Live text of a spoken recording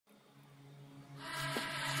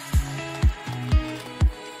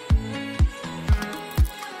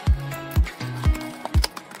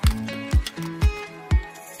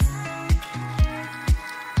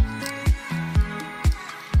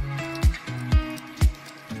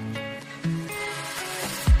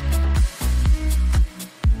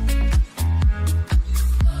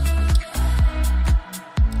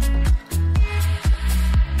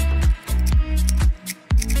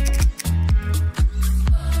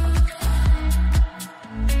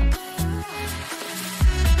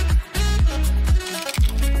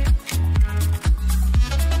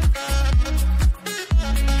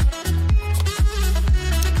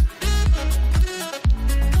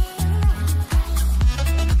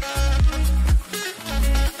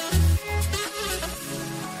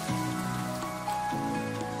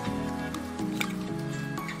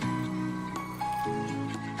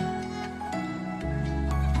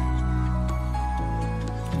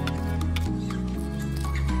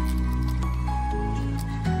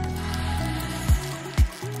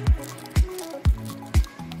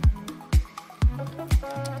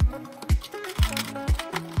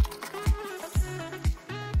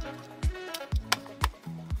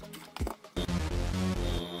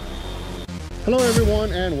Hello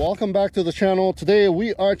everyone and welcome back to the channel. Today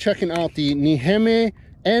we are checking out the Neheme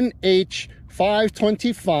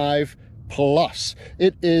NH525 Plus.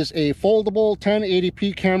 It is a foldable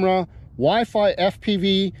 1080p camera, Wi-Fi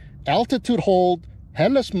FPV, altitude hold,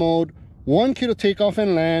 headless mode, 1 kilo takeoff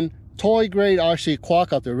and land, toy grade RC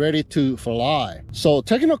quadcopter ready to fly. So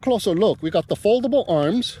taking a closer look, we got the foldable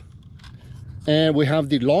arms and we have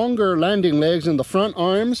the longer landing legs in the front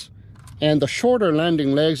arms and the shorter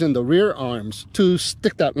landing legs in the rear arms to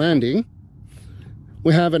stick that landing.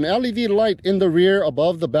 We have an LED light in the rear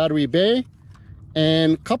above the battery bay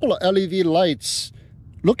and a couple of LED lights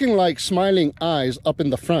looking like smiling eyes up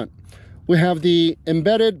in the front. We have the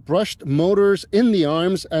embedded brushed motors in the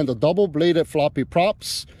arms and the double bladed floppy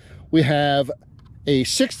props. We have a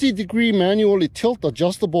 60-degree manually tilt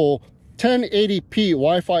adjustable 1080p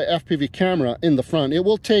Wi-Fi FPV camera in the front. It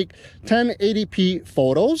will take 1080p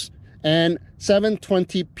photos and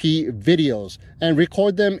 720p videos and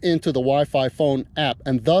record them into the Wi-Fi phone app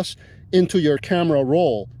and thus into your camera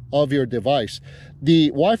roll of your device. The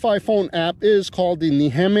Wi-Fi phone app is called the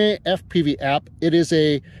Neheme FPV app. It is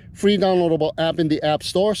a free downloadable app in the App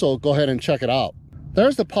Store, so go ahead and check it out.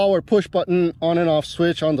 There's the power push button on and off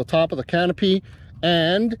switch on the top of the canopy,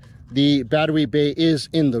 and the battery bay is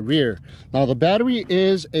in the rear. Now the battery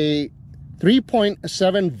is a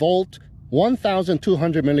 3.7 volt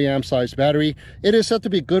 1200 milliamp size battery. It is said to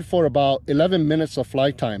be good for about 11 minutes of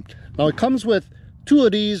flight time. Now it comes with 2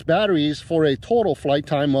 of these batteries for a total flight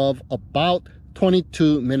time of about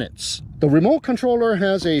 22 minutes. The remote controller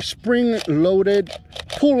has a spring-loaded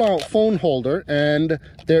pull-out phone holder, and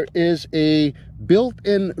there is a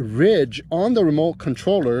built-in ridge on the remote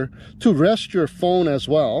controller to rest your phone as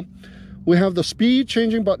well. We have the speed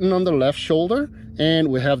changing button on the left shoulder, and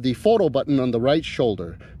we have the photo button on the right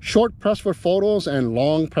shoulder. Short press for photos and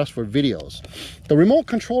long press for videos. The remote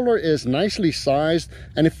controller is nicely sized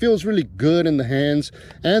and it feels really good in the hands,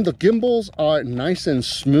 and the gimbals are nice and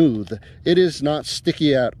smooth. It is not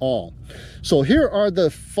sticky at all. So here are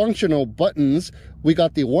the functional buttons. We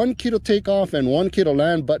got the 1 kilo takeoff and 1 kilo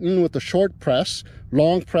land button with the short press,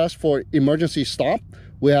 long press for emergency stop.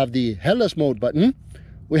 We have the headless mode button.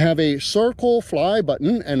 We have a circle fly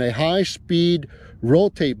button and a high speed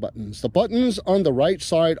rotate buttons. The buttons on the right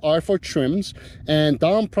side are for trims, and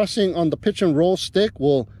down pressing on the pitch and roll stick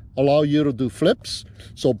will allow you to do flips.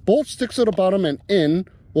 So both sticks at the bottom and in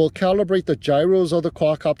will calibrate the gyros of the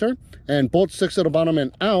quadcopter, and both sticks at the bottom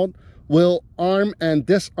and out will arm and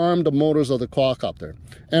disarm the motors of the quadcopter.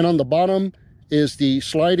 And on the bottom is the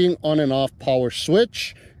sliding on and off power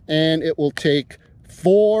switch, and it will take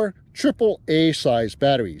 4 AAA size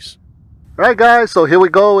batteries. All right guys, so here we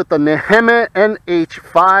go with the Neheme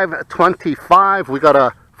NH525. We got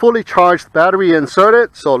a fully charged battery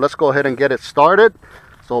inserted, so let's go ahead and get it started.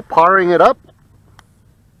 So powering it up,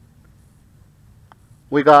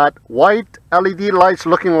 we got white LED lights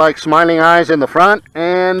looking like smiling eyes in the front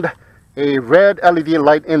and a red LED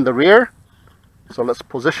light in the rear. So let's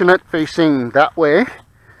position it facing that way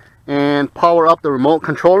and power up the remote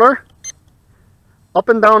controller. Up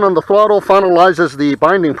and down on the throttle finalizes the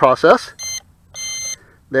binding process.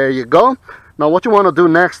 There you go. Now what you want to do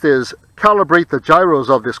next is calibrate the gyros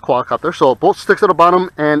of this quadcopter. So both sticks at the bottom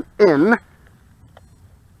and in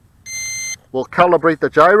will calibrate the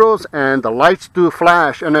gyros, and the lights do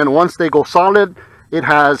flash, and then once they go solid, it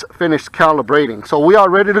has finished calibrating. So we are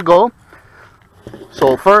ready to go.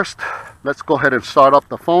 So first, let's go ahead and start up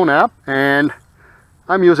the phone app, and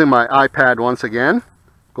I'm using my iPad once again.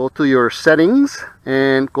 Go to your settings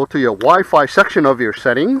and go to your Wi-Fi section of your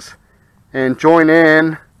settings and join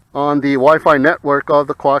in on the Wi-Fi network of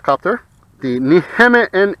the quadcopter, the Neheme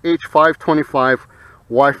NH525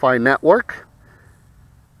 Wi-Fi network,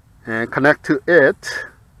 and connect to it.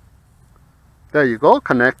 There you go,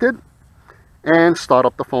 connected, and start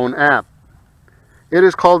up the phone app. It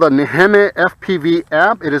is called the Neheme FPV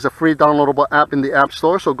app. It is a free downloadable app in the App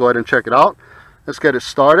Store, so go ahead and check it out. Let's get it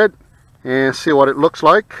started and see what it looks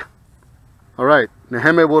like. All right,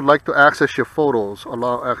 Neheme would like to access your photos.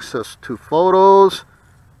 Allow access to photos.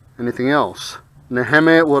 Anything else?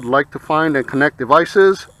 Neheme would like to find and connect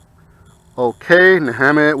devices. Okay.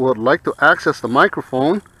 Neheme would like to access the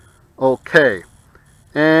microphone. Okay.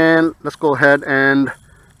 And let's go ahead and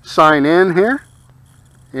sign in here.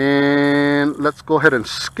 And let's go ahead and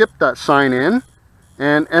skip that sign in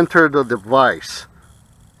and enter the device.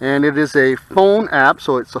 And it is a phone app,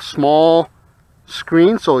 so it's a small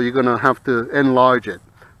screen, so you're gonna have to enlarge it.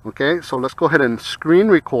 Okay, so let's go ahead and screen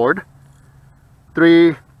record.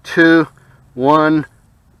 3, 2, 1,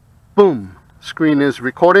 boom. Screen is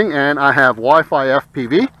recording, and I have Wi-Fi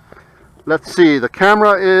FPV. Let's see, the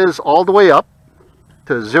camera is all the way up.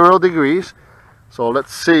 to 0 degrees. So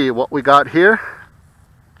let's see what we got here.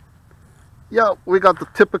 Yeah, we got the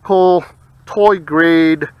typical toy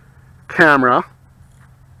grade camera.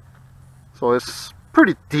 So it's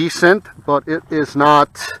pretty decent, but it is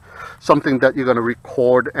not something that you're going to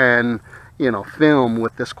record and, you know, film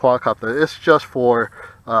with this quadcopter. It's just for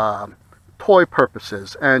toy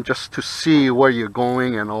purposes and just to see where you're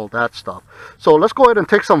going and all that stuff. So let's go ahead and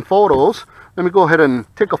take some photos. Let me go ahead and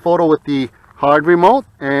take a photo with the hard remote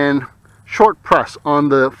and short press on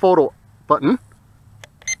the photo button.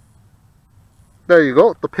 There you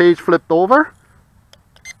go, the page flipped over.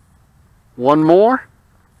 One more.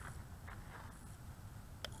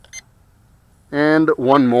 And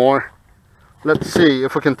one more. Let's see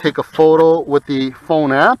if we can take a photo with the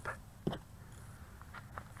phone app.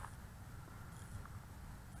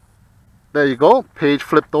 There you go, page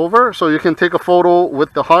flipped over. So you can take a photo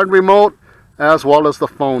with the hard remote as well as the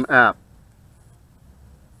phone app.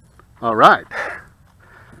 Alright,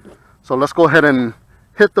 so let's go ahead and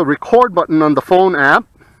hit the record button on the phone app,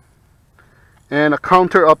 and a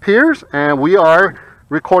counter appears and we are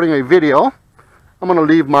recording a video. I'm going to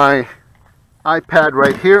leave my iPad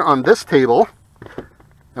right here on this table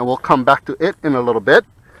and we'll come back to it in a little bit.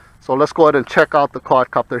 So let's go ahead and check out the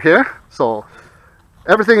quadcopter here. So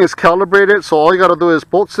everything is calibrated, so all you got to do is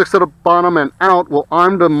bolt sticks to the bottom and out will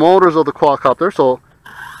arm the motors of the quadcopter. So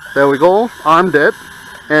there we go, armed it.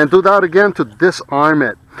 And do that again to disarm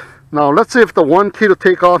it. Now let's see if the 1 key to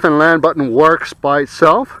take off and land button works by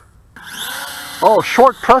itself. Oh,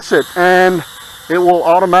 short press it and it will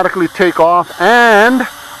automatically take off and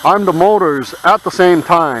arm the motors at the same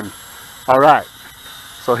time. Alright,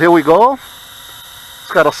 so here we go.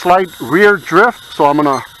 It's got a slight rear drift, so I'm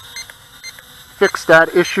gonna fix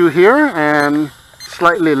that issue here, and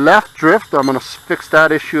slightly left drift, I'm gonna fix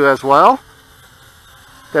that issue as well.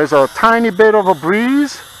 There's a tiny bit of a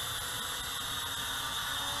breeze.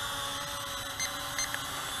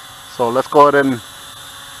 So let's go ahead and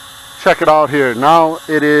check it out here. Now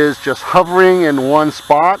it is just hovering in one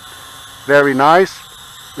spot. Very nice.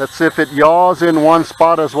 Let's see if it yaws in one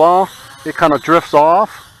spot as well. It kind of drifts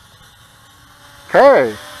off.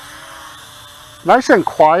 Okay. Nice and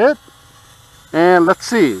quiet. And let's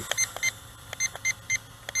see.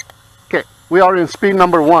 Okay, we are in speed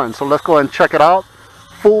number 1. So let's go ahead and check it out.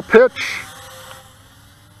 Full pitch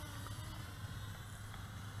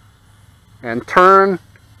and turn.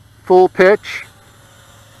 Full pitch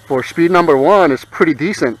for speed number 1 is pretty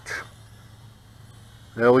decent.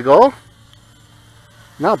 There we go,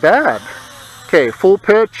 not bad. Okay, full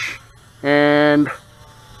pitch and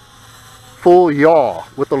full yaw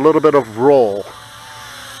with a little bit of roll.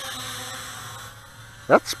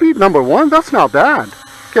 That's speed number 1, that's not bad.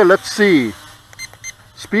 Okay, let's see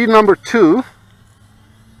speed number 2.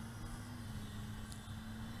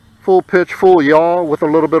 Full pitch, full yaw with a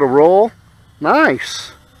little bit of roll.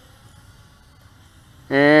 Nice.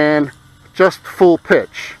 And just full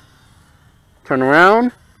pitch. Turn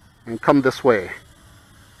around and come this way.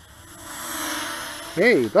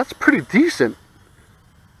 Hey, that's pretty decent.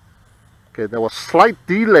 Okay, there was slight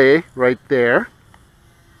delay right there.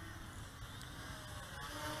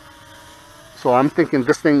 So I'm thinking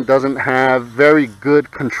this thing doesn't have very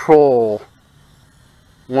good control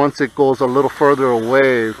once it goes a little further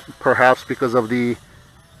away, perhaps because of the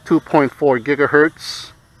 2.4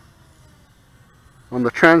 gigahertz on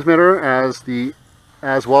the transmitter as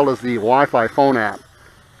well as the Wi-Fi phone app.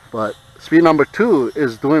 But speed number 2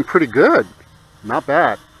 is doing pretty good, not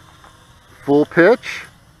bad. Full pitch.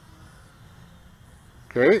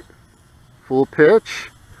 Okay, full pitch.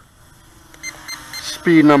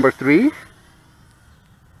 Speed number 3.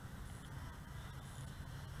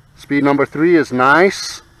 Speed number 3 is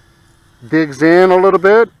nice. Digs in a little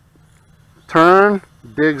bit. Turn,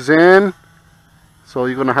 digs in. So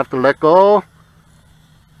you're gonna have to let go.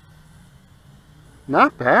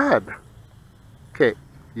 Not bad. Okay,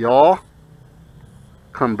 yaw.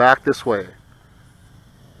 Come back this way.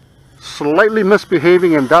 Slightly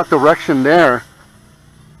misbehaving in that direction there.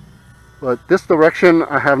 But this direction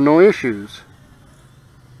I have no issues.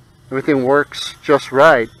 Everything works just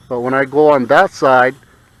right. But when I go on that side,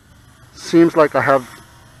 seems like I have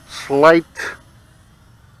slight,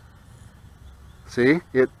 see,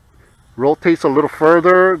 it rotates a little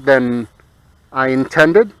further than I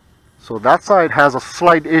intended, so that side has a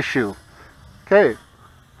slight issue. Okay,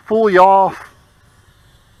 full yaw,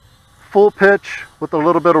 full pitch with a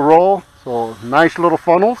little bit of roll, so nice little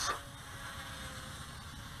funnels.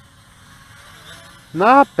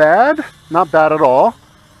 Not bad, not bad at all.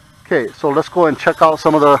 Okay, so let's go and check out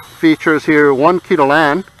some of the features here. 1 key to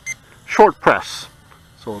land. Short press.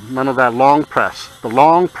 So none of that long press. The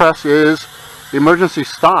long press is emergency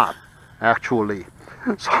stop, actually.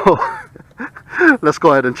 So let's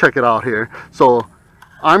go ahead and check it out here. So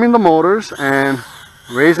arming the motors and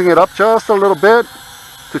raising it up just a little bit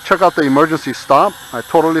to check out the emergency stop. I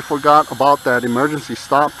totally forgot about that emergency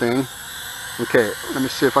stop thing. Okay, let me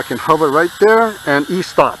see if I can hover right there and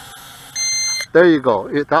e-stop. There you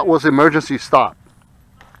go. That was emergency stop.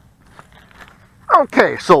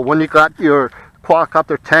 Okay, so when you got your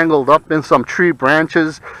quadcopter tangled up in some tree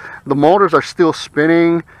branches, the motors are still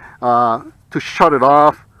spinning. To shut it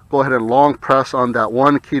off, go ahead and long press on that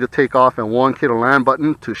 1 key to take off and 1 key to land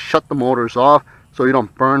button to shut the motors off so you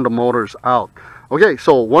don't burn the motors out. Okay,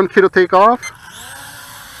 so 1 key to take off.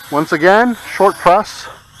 Once again, short press.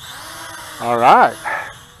 Alright,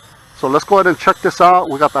 so let's go ahead and check this out.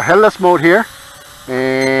 We got the headless mode here,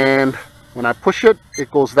 and when I push it, it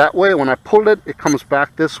goes that way. When I pull it, it comes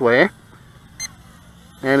back this way,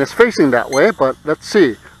 and it's facing that way. But let's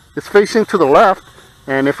see, it's facing to the left,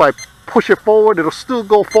 and if I push it forward, it'll still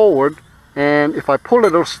go forward, and if I pull it,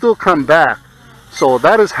 it'll still come back. So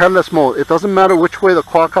that is headless mode. It doesn't matter which way the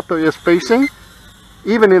quadcopter is facing.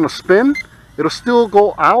 Even in a spin, it'll still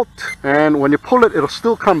go out, and when you pull it, it'll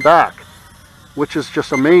still come back, which is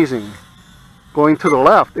just amazing. Going to the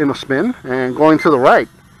left in a spin and going to the right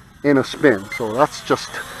in a spin. So that's just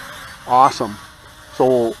awesome.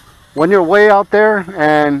 So when you're way out there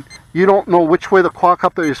and you don't know which way the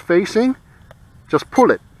quadcopter is facing, just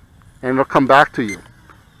pull it and it'll come back to you,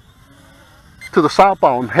 to the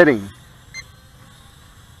southbound heading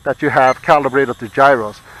that you have calibrated the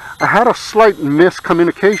gyros. I had a slight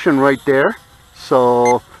miscommunication right there,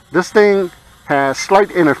 so this thing has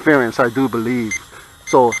slight interference, I do believe.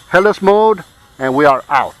 So headless mode, and we are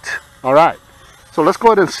out. All right, so let's go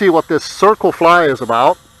ahead and see what this circle fly is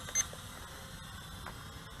about.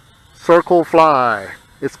 Circle fly,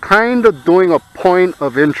 it's kind of doing a point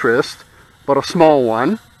of interest, but a small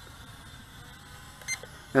one.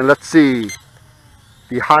 And let's see,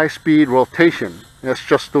 the high speed rotation, it's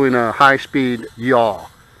just doing a high speed yaw.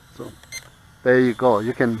 So there you go.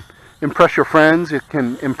 You can impress your friends, you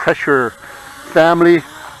can impress your family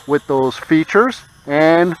with those features,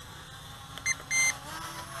 and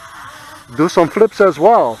do some flips as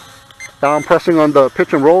well. Down pressing on the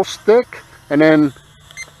pitch and roll stick, and then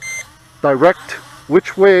direct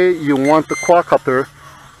which way you want the quadcopter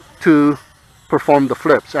to perform the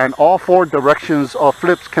flips, and all 4 directions of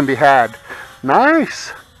flips can be had.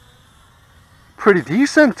 Nice, pretty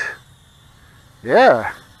decent.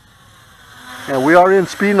 Yeah, and we are in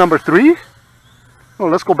speed number 3. Well,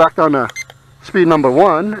 let's go back down to speed number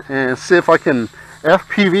 1 and see if I can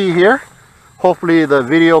FPV here. Hopefully the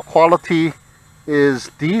video quality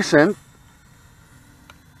is decent.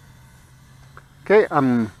 Okay,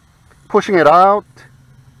 I'm pushing it out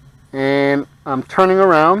and I'm turning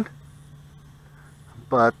around,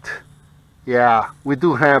 but yeah, we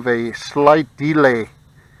do have a slight delay.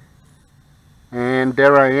 And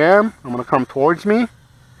there I am. I'm gonna come towards me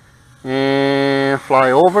and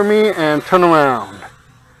fly over me and turn around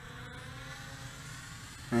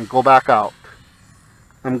and go back out.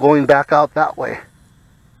 I'm going back out that way.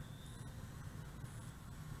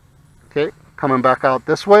 Okay, coming back out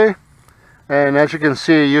this way, and as you can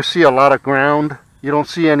see, you see a lot of ground. You don't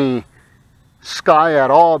see any sky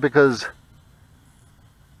at all because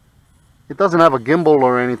it doesn't have a gimbal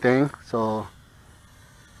or anything, so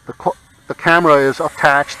the camera is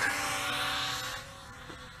attached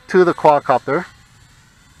to the quadcopter.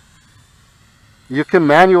 You can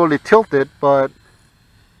manually tilt it, but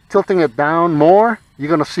tilting it down more, you're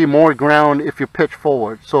going to see more ground if you pitch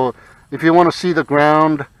forward. So if you want to see the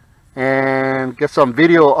ground and get some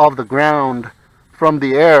video of the ground from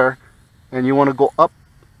the air, and you want to go up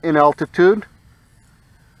in altitude,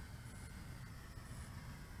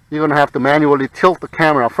 you're going to have to manually tilt the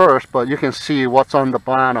camera first, but you can see what's on the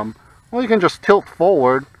bottom. Well, you can just tilt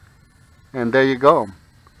forward, and there you go.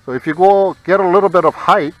 So if you go get a little bit of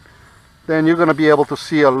height, then you're going to be able to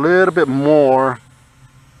see a little bit more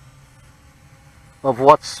of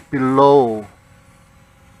what's below.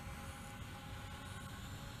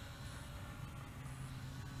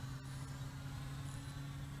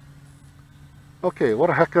 Okay, what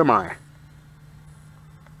the heck am I?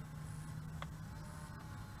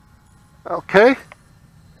 Okay,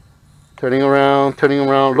 turning around,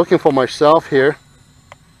 looking for myself here.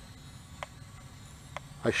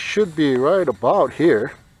 I should be right about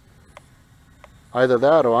here. Either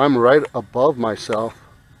that or I'm right above myself.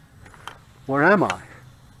 Where am I?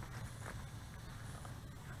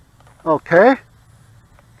 Okay,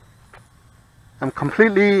 I'm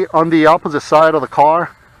completely on the opposite side of the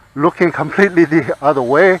car. looking completely the other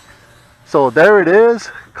way. So there it is,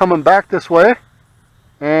 coming back this way,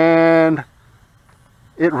 and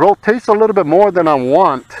it rotates a little bit more than I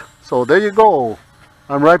want. So there you go.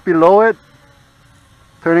 I'm right below it,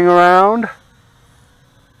 turning around.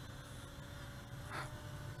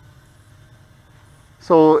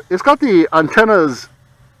 So it's got the antennas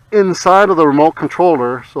inside of the remote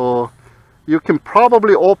controller, so you can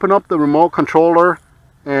probably open up the remote controller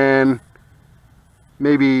and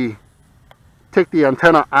maybe take the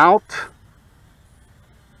antenna out.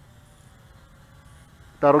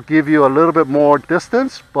 That'll give you a little bit more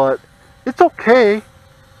distance, but it's okay.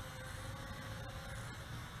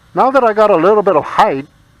 Now that I got a little bit of height,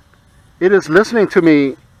 it is listening to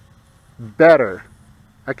me better.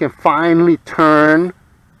 I can finally turn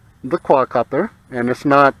the quadcopter, and it's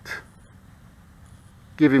not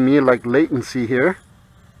giving me like latency here,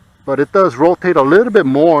 but it does rotate a little bit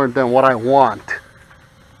more than what I want.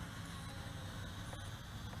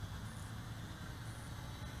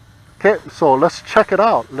 Okay, so let's check it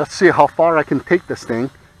out. Let's see how far I can take this thing.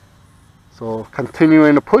 So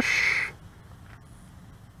continuing to push,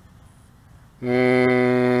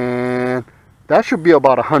 and that should be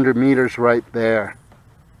about 100 meters right there.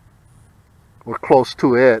 We're close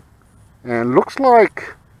to it, and looks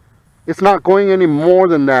like it's not going any more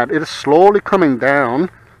than that. It is slowly coming down,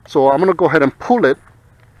 so I'm gonna go ahead and pull it,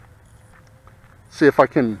 see if I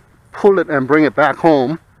can pull it and bring it back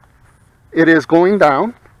home. It is going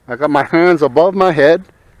down. I got my hands above my head,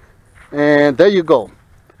 and there you go.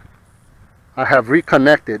 I have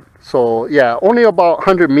reconnected. So yeah, only about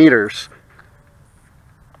 100 meters.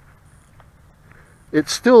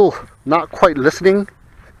 It's still not quite listening.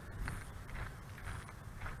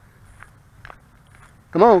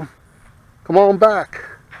 Come on, come on back.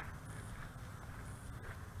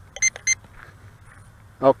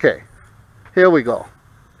 Okay, here we go.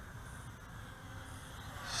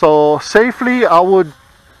 So safely, I would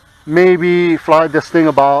maybe fly this thing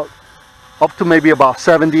about up to maybe about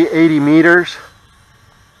 70-80 meters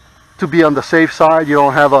to be on the safe side. You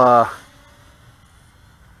don't have a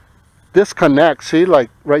disconnect. See, like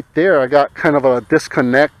right there, I got kind of a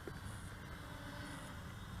disconnect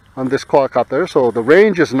on this quadcopter, so the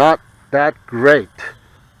range is not that great.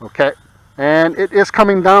 Okay, and it is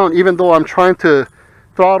coming down even though I'm trying to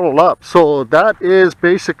throttle up. So that is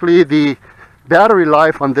basically the battery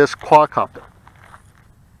life on this quadcopter.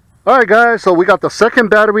 Alright guys, so we got the second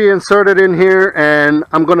battery inserted in here, and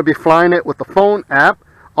I'm going to be flying it with the phone app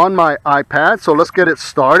on my iPad. So let's get it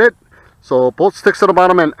started. So both sticks to the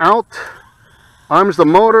bottom and out, arms the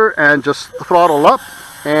motor, and just throttle up,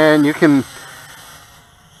 and you can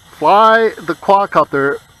fly the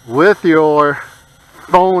quadcopter with your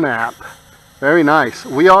phone app. Very nice.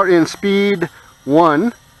 We are in speed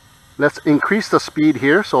 1. Let's increase the speed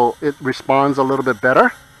here so it responds a little bit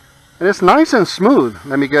better. And it's nice and smooth.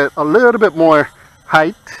 Let me get a little bit more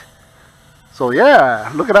height. So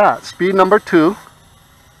yeah, look at that. Speed number 2.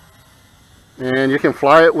 And you can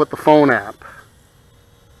fly it with the phone app.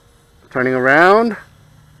 Turning around.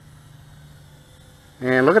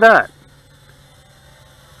 And look at that.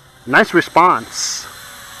 Nice response.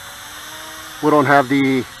 We don't have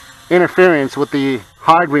the interference with the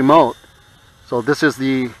hard remote. So this is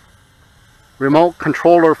the remote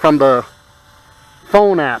controller from the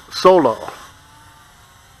phone app Solo,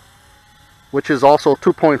 which is also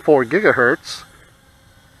 2.4 gigahertz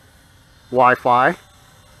Wi-Fi,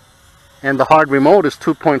 and the hard remote is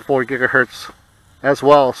 2.4 gigahertz as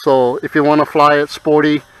well. So if you want to fly it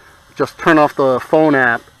sporty, just turn off the phone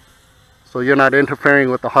app so you're not interfering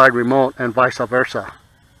with the hard remote, and vice versa.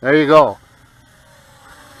 There you go.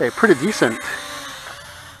 Hey, pretty decent.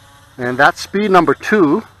 And that's speed number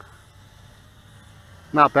 2.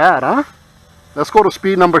 Not bad, huh? Let's go to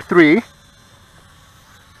speed number 3.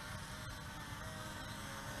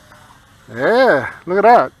 Yeah, look at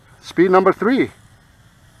that. Speed number 3.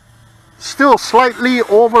 Still slightly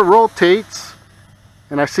over rotates,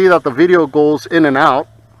 and I see that the video goes in and out.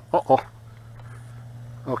 Uh-oh.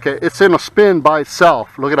 Okay, it's in a spin by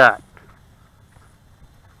itself. Look at that.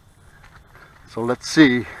 So let's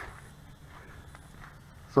see.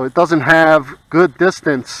 So it doesn't have good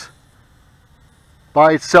distance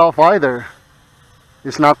by itself either.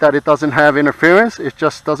 It's not that it doesn't have interference, it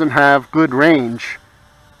just doesn't have good range.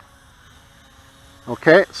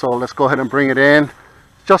 Okay, so let's go ahead and bring it in.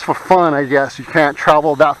 Just for fun, I guess. You can't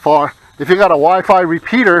travel that far. If you got a Wi-Fi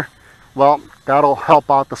repeater, well, that'll help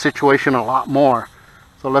out the situation a lot more.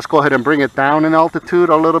 So let's go ahead and bring it down in altitude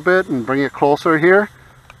a little bit and bring it closer here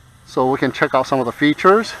so we can check out some of the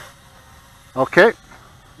features. Okay,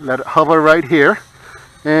 let it hover right here,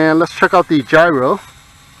 and let's check out the gyro.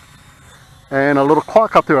 and a little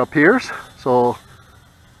quadcopter appears. So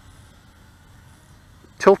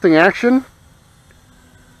tilting action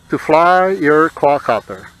to fly your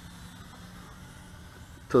quadcopter.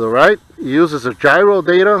 To the right, it uses a gyro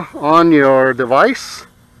data on your device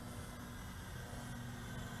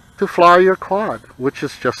to fly your quad, which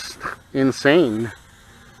is just insane.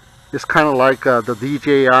 It's kind of like the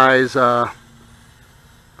DJI's the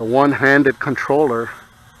one-handed controller.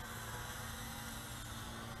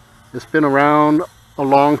 It's been around a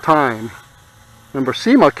long time. Remember,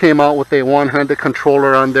 SEMA came out with a one-handed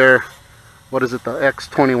controller on their, what is it, the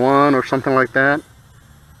X21 or something like that.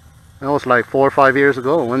 That was like 4 or 5 years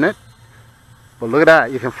ago, wasn't it? But look at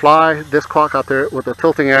that, you can fly this quadcopter with the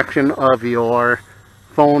tilting action of your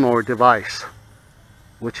phone or device,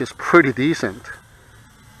 which is pretty decent.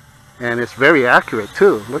 And it's very accurate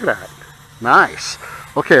too. Look at that. Nice.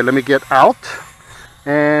 Okay, let me get out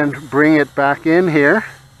and bring it back in here.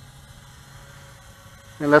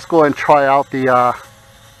 And let's go and try out the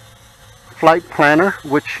flight planner,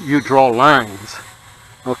 which you draw lines.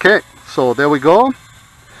 Okay, so there we go.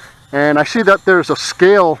 And I see that there's a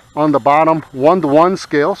scale on the bottom, 1-to-1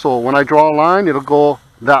 scale. So when I draw a line, it'll go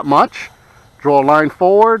that much. Draw a line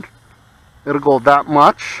forward, it'll go that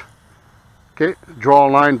much. Okay, draw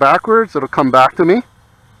a line backwards, it'll come back to me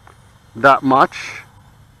that much,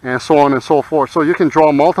 and so on and so forth. So you can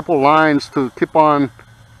draw multiple lines to keep on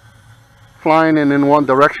flying in one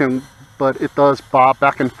direction, but it does bob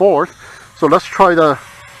back and forth. So let's try the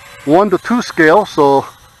 1-to-2 scale. So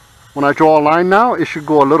when I draw a line now, it should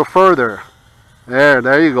go a little further.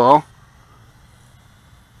 There you go.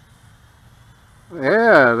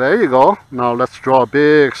 Yeah, there you go. Now let's draw a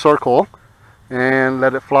big circle and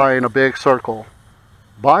let it fly in a big circle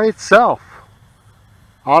by itself.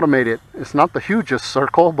 Automated. It's not the hugest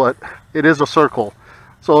circle, but it is a circle.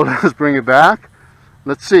 So let's bring it back.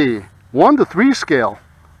 Let's see, 1-to-3 scale.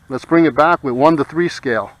 Let's bring it back with 1-to-3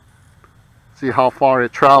 scale. See how far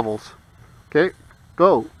it travels. Okay,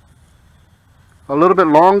 go. A little bit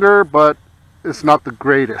longer, but it's not the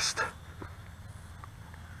greatest.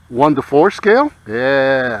 1-to-4 scale.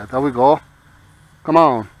 Yeah, there we go. Come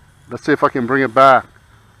on. Let's see if I can bring it back.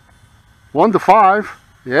 1-to-5.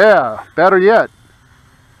 Yeah, better yet.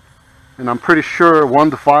 And I'm pretty sure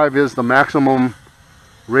 1-to-5 is the maximum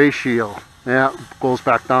ratio. Yeah, goes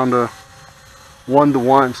back down to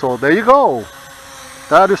 1-to-1. So there you go.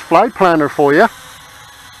 That is Flight Planner for you.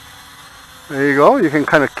 There you go. You can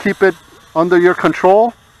kind of keep it under your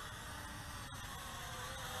control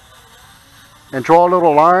and draw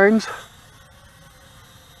little lines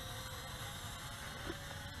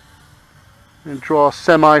and draw a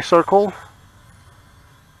semicircle.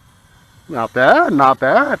 Not bad, not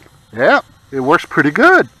bad. Yeah, it works pretty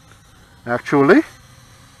good actually.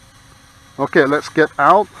 Okay, let's get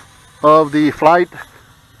out of the Flight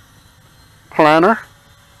Planner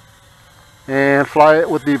and fly it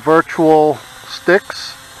with the virtual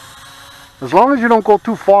sticks. As long as you don't go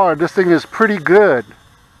too far, this thing is pretty good.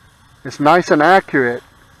 It's nice and accurate.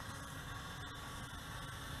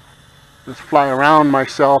 Let's fly around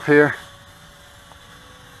myself here.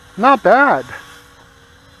 Not bad.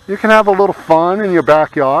 You can have a little fun in your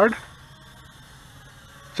backyard.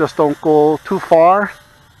 Just don't go too far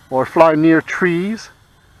or fly near trees,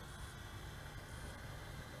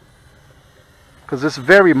 because it's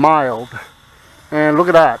very mild. And look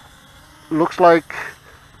at that. Looks like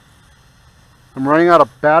I'm running out of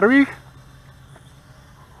battery.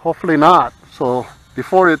 Hopefully not. So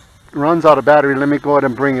before it runs out of battery, let me go ahead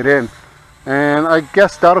and bring it in. And I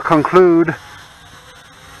guess that'll conclude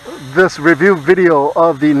this review video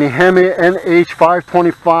of the Neheme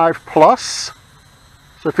NH525 Plus.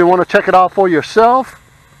 So if you want to check it out for yourself,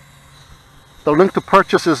 the link to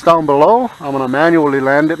purchase is down below. I'm going to manually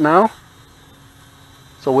land it now.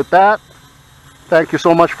 So with that, thank you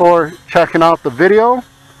so much for checking out the video.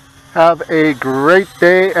 Have a great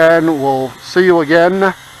day, and we'll see you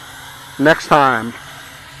again next time.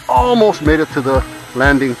 Almost made it to the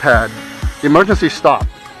landing pad. Emergency stop.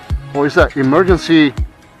 Or is that emergency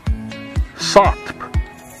SOP?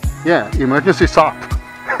 Yeah, emergency SOP.